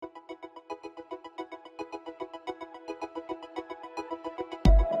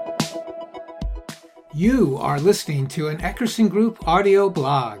You are listening to an Eckerson Group audio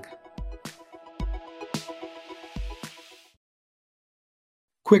blog.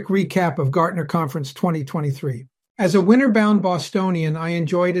 Quick recap of Gartner Conference 2023. As a winter-bound Bostonian, I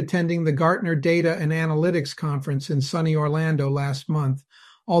enjoyed attending the Gartner Data and Analytics Conference in sunny Orlando last month,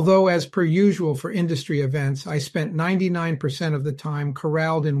 although as per usual for industry events, I spent 99% of the time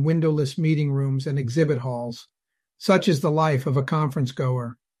corralled in windowless meeting rooms and exhibit halls. Such is the life of a conference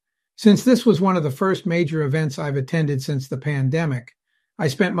goer. Since this was one of the first major events I've attended since the pandemic, I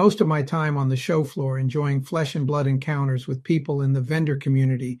spent most of my time on the show floor enjoying flesh and blood encounters with people in the vendor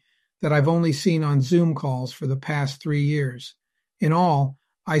community that I've only seen on Zoom calls for the past 3 years. In all,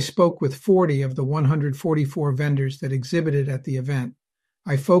 I spoke with 40 of the 144 vendors that exhibited at the event.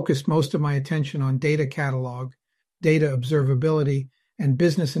 I focused most of my attention on data catalog, data observability, and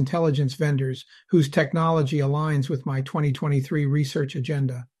business intelligence vendors whose technology aligns with my 2023 research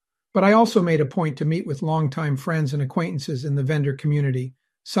agenda. But I also made a point to meet with longtime friends and acquaintances in the vendor community,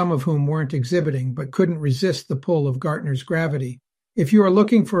 some of whom weren't exhibiting but couldn't resist the pull of Gartner's gravity. If you are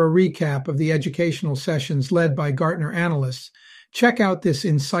looking for a recap of the educational sessions led by Gartner analysts, check out this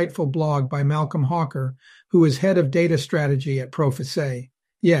insightful blog by Malcolm Hawker, who is head of data strategy at Professé.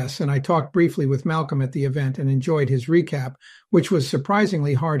 Yes, and I talked briefly with Malcolm at the event and enjoyed his recap, which was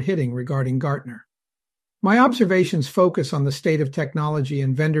surprisingly hard-hitting regarding Gartner. My observations focus on the state of technology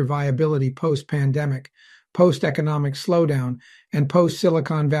and vendor viability post-pandemic, post-economic slowdown, and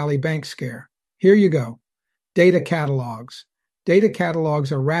post-Silicon Valley bank scare. Here you go. Data catalogs. Data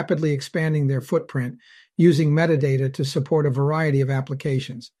catalogs are rapidly expanding their footprint using metadata to support a variety of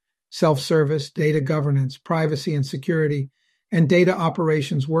applications: self-service, data governance, privacy and security, and data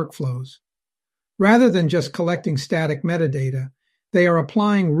operations workflows. Rather than just collecting static metadata, they are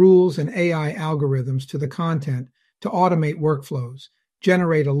applying rules and AI algorithms to the content to automate workflows,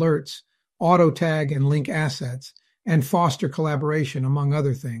 generate alerts, auto-tag and link assets, and foster collaboration, among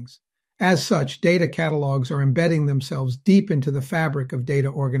other things. As such, data catalogs are embedding themselves deep into the fabric of data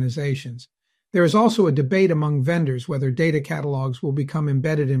organizations. There is also a debate among vendors whether data catalogs will become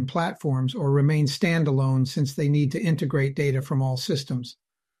embedded in platforms or remain standalone since they need to integrate data from all systems.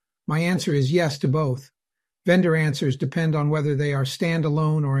 My answer is yes to both. Vendor answers depend on whether they are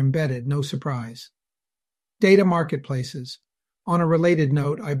standalone or embedded, no surprise. Data marketplaces. On a related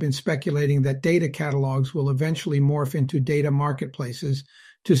note, I've been speculating that data catalogs will eventually morph into data marketplaces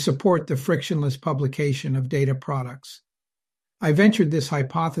to support the frictionless publication of data products. I ventured this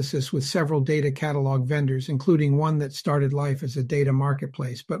hypothesis with several data catalog vendors, including one that started life as a data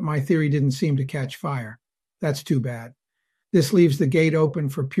marketplace, but my theory didn't seem to catch fire. That's too bad. This leaves the gate open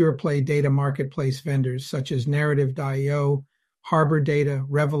for pure-play data marketplace vendors such as Narrative.io, Harbor Data,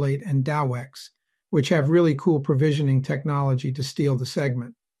 Revelate, and Dowex, which have really cool provisioning technology to steal the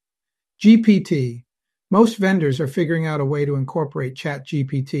segment. GPT. Most vendors are figuring out a way to incorporate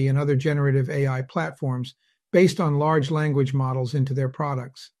ChatGPT and other generative AI platforms based on large language models into their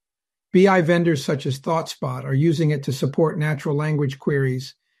products. BI vendors such as ThoughtSpot are using it to support natural language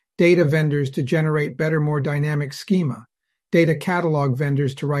queries, data vendors to generate better, more dynamic schema, data catalog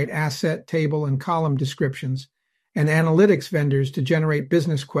vendors to write asset, table, and column descriptions, and analytics vendors to generate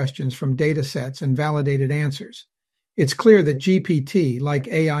business questions from data sets and validated answers. It's clear that GPT, like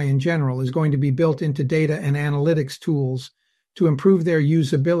AI in general, is going to be built into data and analytics tools to improve their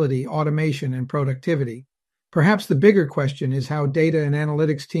usability, automation, and productivity. Perhaps the bigger question is how data and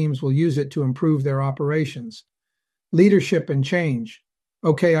analytics teams will use it to improve their operations. Leadership and change.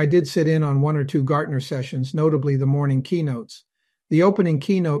 Okay, I did sit in on 1 or 2 Gartner sessions, notably the morning keynotes. The opening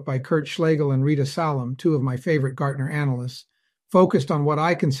keynote by Kurt Schlegel and Rita Salem, 2 of my favorite Gartner analysts, focused on what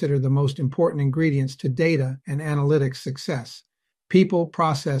I consider the most important ingredients to data and analytics success: people,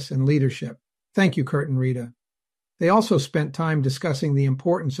 process, and leadership. Thank you, Kurt and Rita. They also spent time discussing the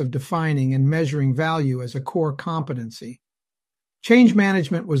importance of defining and measuring value as a core competency. Change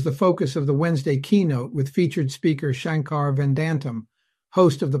management was the focus of the Wednesday keynote with featured speaker Shankar Vedantam,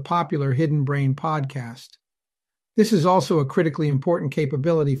 host of the popular Hidden Brain podcast. This is also a critically important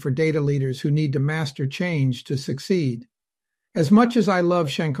capability for data leaders who need to master change to succeed. As much as I love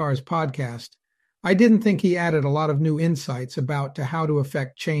Shankar's podcast, I didn't think he added a lot of new insights about how to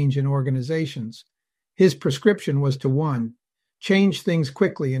affect change in organizations. His prescription was to 1, change things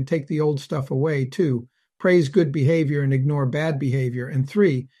quickly and take the old stuff away, 2, praise good behavior and ignore bad behavior, and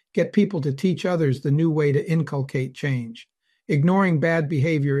 3, get people to teach others the new way to inculcate change. Ignoring bad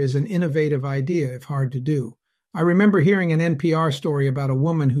behavior is an innovative idea if hard to do. I remember hearing an NPR story about a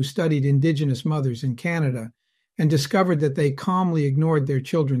woman who studied Indigenous mothers in Canada and discovered that they calmly ignored their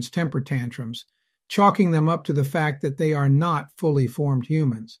children's temper tantrums, chalking them up to the fact that they are not fully formed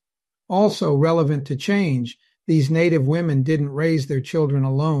humans. Also relevant to change, these Native women didn't raise their children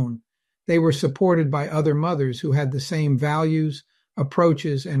alone. They were supported by other mothers who had the same values,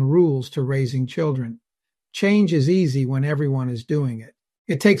 approaches, and rules to raising children. Change is easy when everyone is doing it.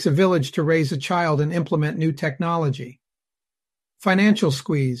 It takes a village to raise a child and implement new technology. Financial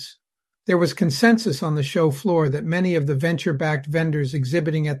squeeze. There was consensus on the show floor that many of the venture-backed vendors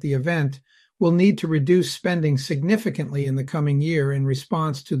exhibiting at the event will need to reduce spending significantly in the coming year in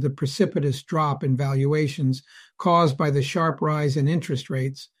response to the precipitous drop in valuations caused by the sharp rise in interest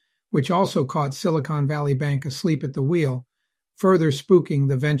rates, which also caught Silicon Valley Bank asleep at the wheel, further spooking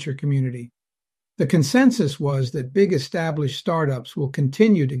the venture community. The consensus was that big established startups will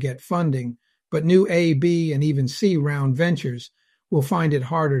continue to get funding, but new A, B, and even C round ventures will find it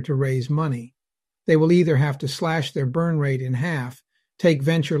harder to raise money. They will either have to slash their burn rate in half, take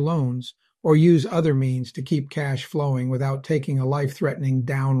venture loans, or use other means to keep cash flowing without taking a life-threatening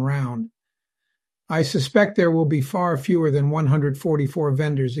down round. I suspect there will be far fewer than 144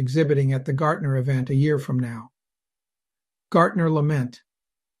 vendors exhibiting at the Gartner event a year from now. Gartner lament.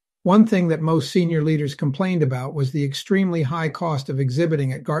 One thing that most senior leaders complained about was the extremely high cost of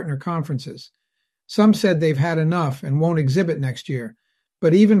exhibiting at Gartner conferences. Some said they've had enough and won't exhibit next year,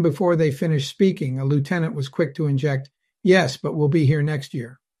 but even before they finished speaking, a lieutenant was quick to inject, "Yes, but we'll be here next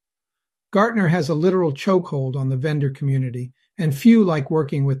year." Gartner has a literal chokehold on the vendor community, and few like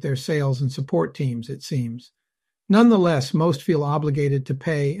working with their sales and support teams, it seems. Nonetheless, most feel obligated to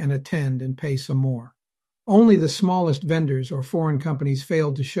pay and attend and pay some more. Only the smallest vendors or foreign companies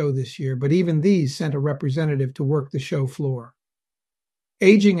failed to show this year, but even these sent a representative to work the show floor.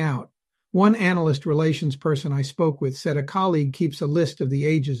 Aging out. One analyst relations person I spoke with said a colleague keeps a list of the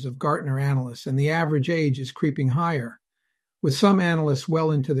ages of Gartner analysts, and the average age is creeping higher, with some analysts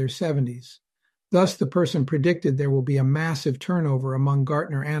well into their 70s. Thus, the person predicted there will be a massive turnover among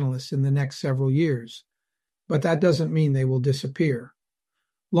Gartner analysts in the next several years. But that doesn't mean they will disappear.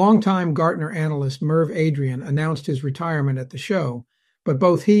 Longtime Gartner analyst Merv Adrian announced his retirement at the show, but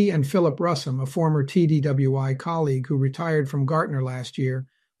both he and Philip Russum, a former TDWI colleague who retired from Gartner last year,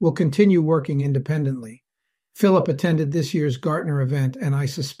 will continue working independently. Philip attended this year's Gartner event, and I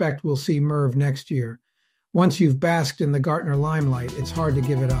suspect we'll see Merv next year. Once you've basked in the Gartner limelight, it's hard to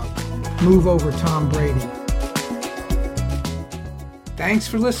give it up. Move over Tom Brady. Thanks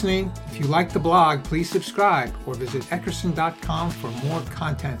for listening. If you like the blog, please subscribe or visit eckerson.com for more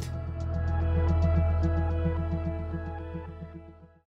content.